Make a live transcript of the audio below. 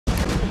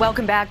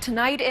Welcome back.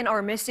 Tonight in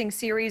our Missing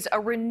series, a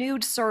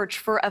renewed search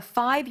for a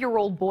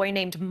 5-year-old boy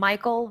named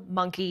Michael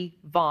 "Monkey"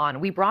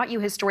 Vaughan. We brought you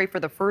his story for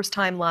the first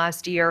time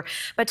last year,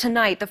 but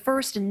tonight, the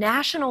first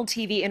national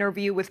TV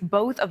interview with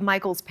both of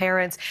Michael's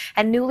parents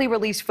and newly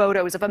released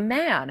photos of a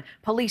man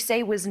police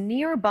say was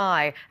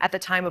nearby at the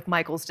time of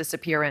Michael's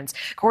disappearance.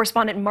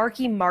 Correspondent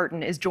Marky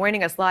Martin is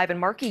joining us live. And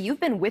Marky, you've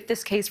been with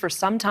this case for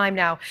some time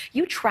now.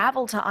 You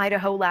traveled to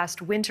Idaho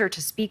last winter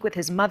to speak with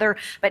his mother,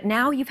 but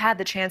now you've had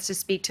the chance to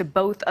speak to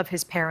both of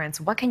his parents.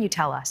 What can you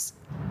tell us?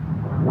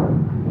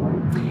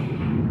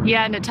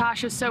 Yeah,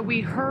 Natasha, so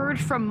we heard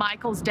from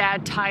Michael's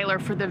dad, Tyler,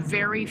 for the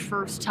very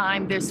first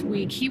time this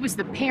week. He was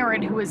the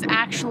parent who was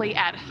actually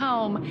at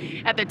home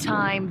at the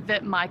time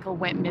that Michael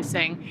went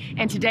missing.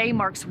 And today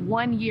marks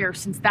 1 year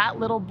since that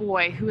little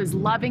boy, who is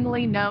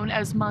lovingly known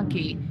as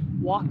Monkey,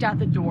 walked out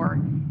the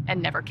door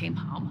and never came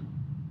home.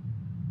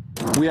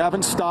 We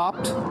haven't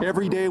stopped.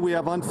 Every day we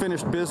have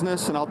unfinished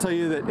business, and I'll tell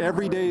you that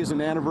every day is an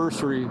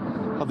anniversary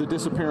of the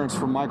disappearance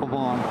from Michael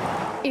Vaughan.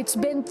 It's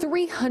been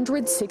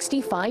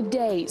 365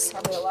 days,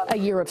 a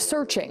year of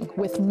searching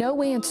with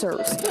no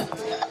answers.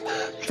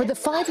 For the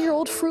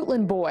 5-year-old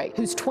Fruitland boy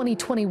whose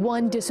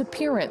 2021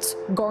 disappearance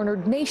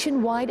garnered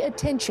nationwide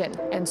attention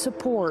and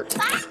support.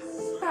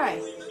 Hi,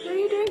 what are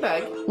you doing,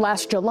 bud?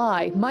 Last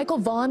July, Michael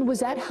Vaughan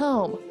was at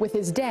home with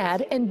his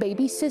dad and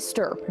baby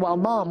sister while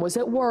mom was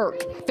at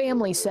work.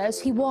 Family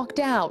says he walked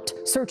out,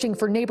 searching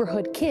for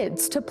neighborhood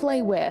kids to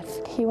play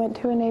with. He went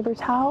to a neighbor's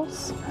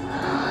house.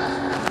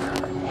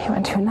 He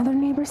went to another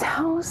neighbor's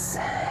house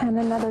and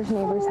another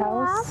neighbor's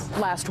house.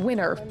 Last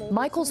winter,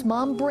 Michael's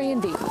mom,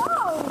 Brandy,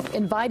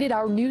 invited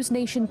our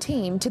NewsNation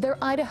team to their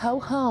Idaho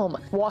home,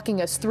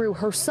 walking us through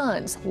her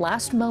son's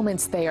last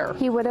moments there.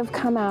 He would have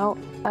come out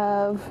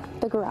of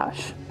the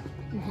garage.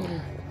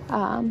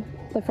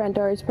 The front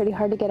door is pretty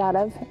hard to get out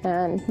of,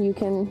 and you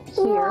can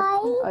hear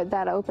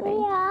that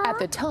opening. At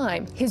the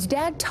time, his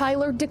dad,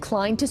 Tyler,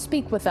 declined to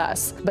speak with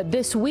us. But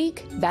this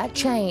week, that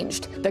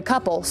changed. The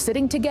couple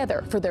sitting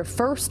together for their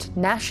first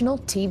national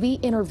TV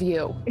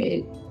interview.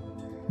 It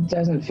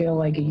doesn't feel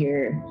like a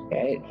year.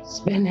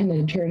 It's been an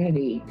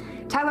eternity.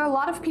 Tyler, a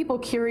lot of people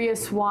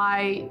curious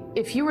why,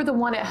 if you were the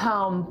one at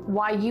home,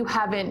 why you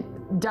haven't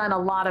done a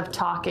lot of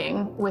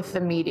talking with the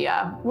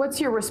media. What's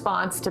your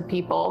response to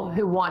people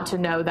who want to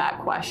know that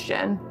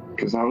question?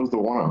 Because I was the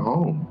one at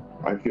home.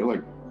 I feel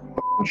like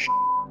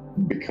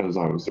because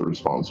I was the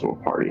responsible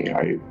party.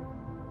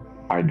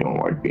 I don't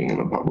like being in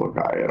the public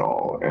eye at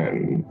all,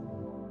 and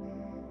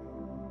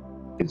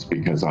it's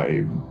because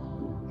I,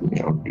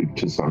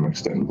 to some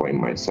extent, blame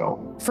myself.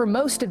 For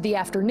most of the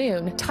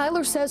afternoon,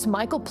 Tyler says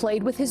Michael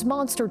played with his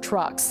monster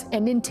trucks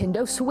and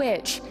Nintendo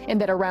Switch, and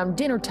that around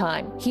dinner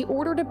time, he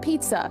ordered a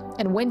pizza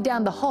and went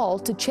down the hall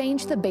to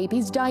change the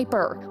baby's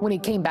diaper. When he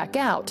came back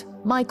out,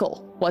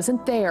 Michael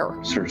wasn't there.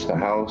 Searched the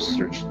house,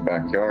 searched the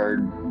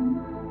backyard,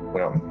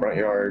 went out in the front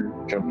yard,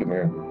 jumped in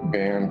the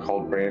van,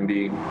 called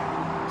Brandy.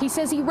 He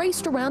says he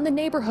raced around the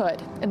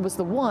neighborhood and was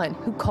the one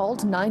who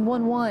called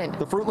 911.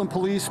 The Fruitland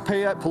Police,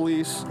 Payette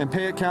Police, and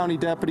Payette County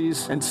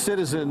deputies and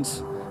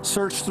citizens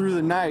searched through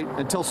the night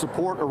until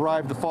support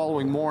arrived the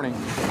following morning.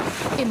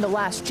 In the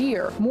last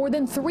year, more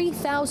than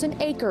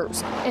 3,000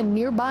 acres and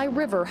nearby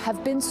river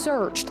have been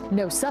searched.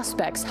 No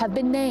suspects have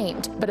been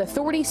named, but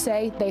authorities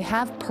say they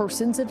have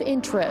persons of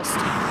interest.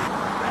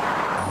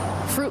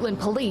 Fruitland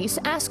police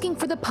asking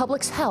for the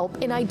public's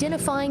help in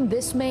identifying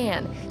this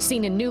man,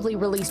 seen in newly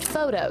released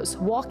photos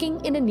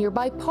walking in a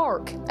nearby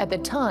park at the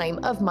time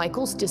of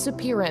Michael's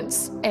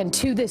disappearance. And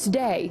to this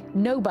day,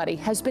 nobody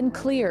has been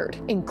cleared,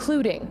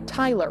 including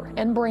Tyler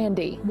and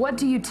Brandy. What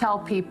do you tell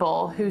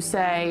people who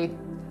say,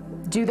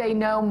 do they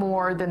know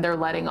more than they're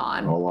letting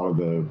on? A lot of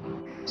the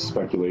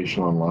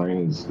speculation online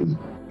is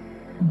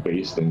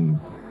based in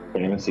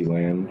fantasy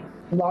land.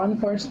 Law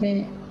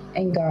enforcement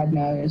and God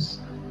knows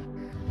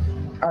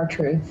our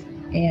truth,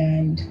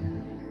 and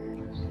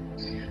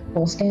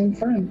we'll stand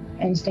firm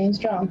and stand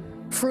strong.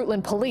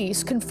 Fruitland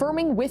police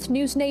confirming with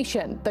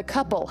NewsNation the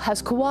couple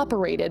has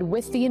cooperated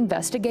with the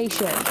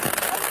investigation.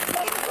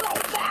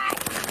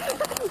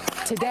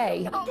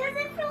 Today,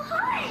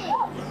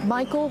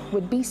 Michael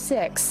would be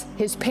 6,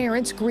 his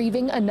parents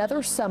grieving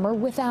another summer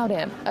without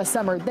him, a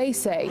summer they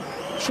say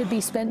should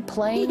be spent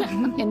playing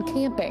and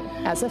camping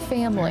as a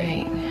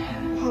family.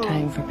 Right.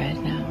 Time for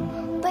bed now.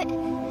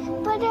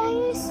 But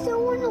I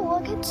still want to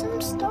look at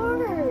some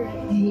stars.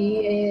 He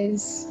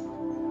is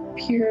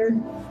pure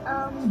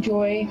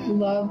joy,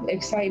 love,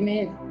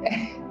 excitement,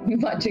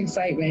 much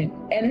excitement,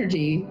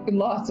 energy,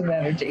 lots of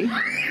energy.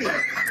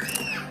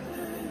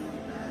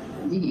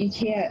 You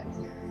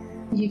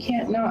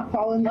can't not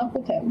fall in love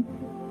with him.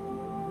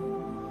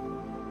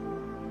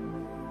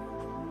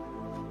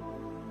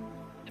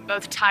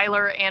 Both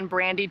Tyler and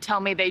Brandy tell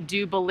me they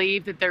do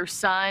believe that their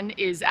son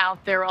is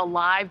out there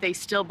alive. They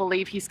still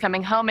believe he's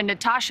coming home. And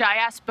Natasha, I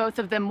asked both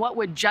of them, what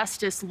would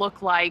justice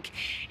look like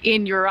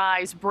in your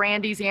eyes?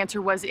 Brandy's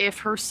answer was if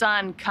her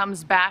son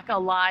comes back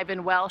alive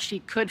and well,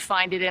 she could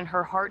find it in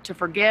her heart to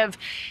forgive.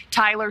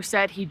 Tyler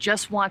said he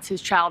just wants his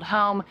child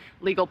home.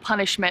 Legal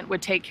punishment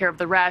would take care of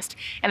the rest.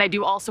 And I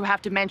do also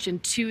have to mention,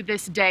 to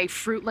this day,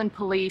 Fruitland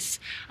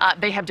police,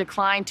 they have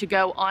declined to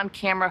go on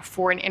camera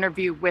for an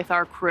interview with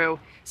our crew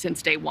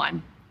since day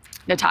one.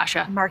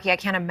 Natasha. Marky, I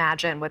can't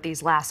imagine what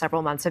these last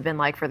several months have been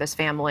like for this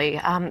family.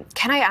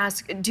 Can I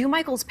ask, do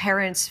Michael's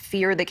parents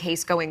fear the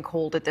case going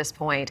cold at this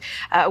point?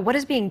 What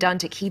is being done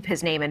to keep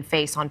his name and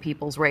face on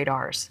people's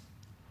radars?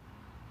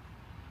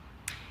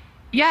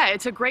 Yeah,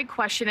 it's a great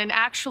question. And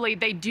actually,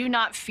 they do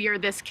not fear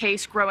this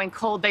case growing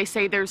cold. They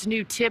say there's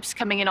new tips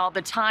coming in all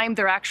the time.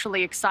 They're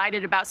actually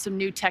excited about some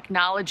new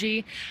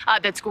technology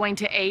that's going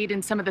to aid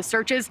in some of the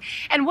searches.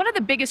 And one of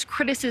the biggest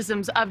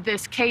criticisms of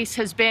this case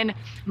has been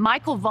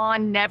Michael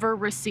Vaughan never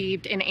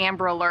received an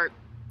Amber Alert.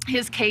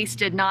 His case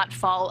did not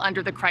fall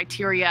under the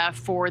criteria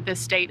for the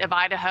state of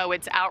Idaho.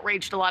 It's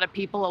outraged a lot of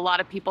people. A lot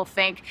of people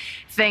think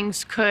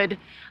things could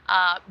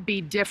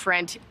be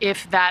different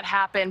if that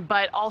happened.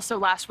 But also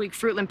last week,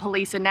 Fruitland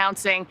police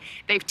announcing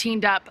they've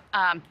teamed up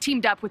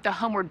with the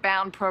Homeward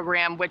Bound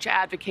program, which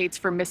advocates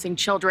for missing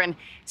children.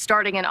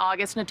 Starting in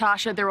August,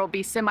 Natasha, there will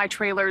be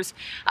semi-trailers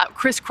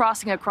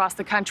crisscrossing across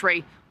the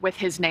country with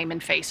his name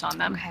and face on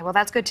them. Okay, well,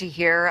 that's good to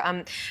hear.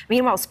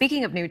 Meanwhile,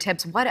 speaking of new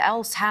tips, what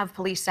else have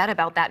police said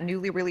about that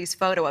newly released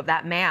photo of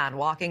that man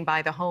walking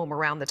by the home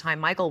around the time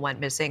Michael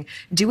went missing?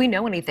 Do we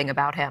know anything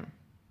about him?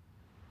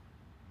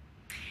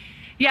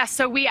 Yeah,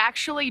 so we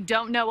actually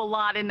don't know a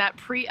lot. In that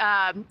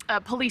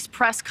police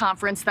press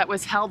conference that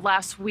was held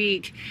last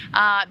week,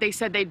 they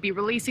said they'd be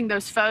releasing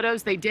those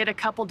photos. They did a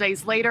couple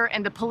days later,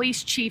 and the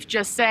police chief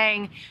just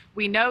saying,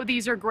 we know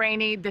these are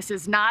grainy. This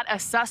is not a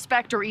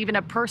suspect or even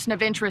a person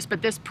of interest,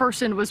 but this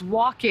person was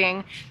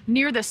walking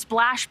near the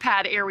splash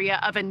pad area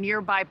of a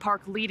nearby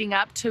park leading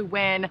up to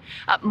when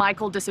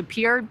Michael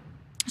disappeared.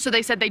 So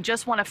they said they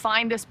just want to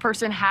find this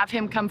person, have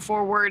him come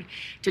forward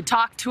to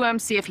talk to him,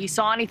 see if he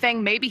saw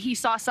anything. Maybe he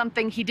saw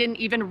something he didn't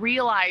even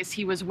realize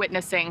he was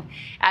witnessing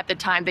at the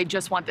time. They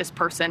just want this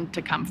person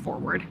to come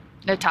forward.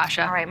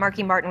 Natasha. All right,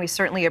 Marky Martin, we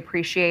certainly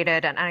appreciate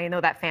it. And I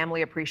know that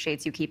family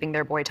appreciates you keeping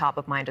their boy top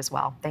of mind as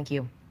well. Thank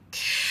you.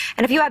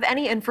 And if you have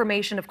any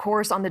information, of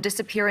course, on the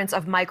disappearance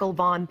of Michael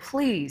Vaughan,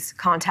 please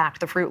contact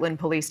the Fruitland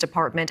Police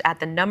Department at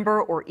the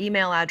number or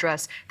email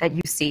address that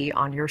you see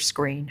on your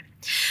screen.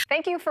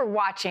 Thank you for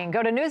watching.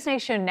 Go to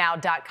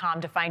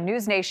newsnationnow.com to find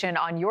NewsNation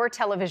on your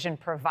television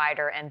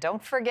provider. And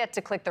don't forget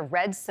to click the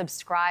red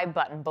subscribe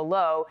button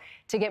below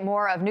to get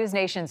more of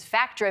NewsNation's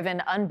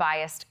fact-driven,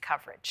 unbiased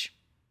coverage.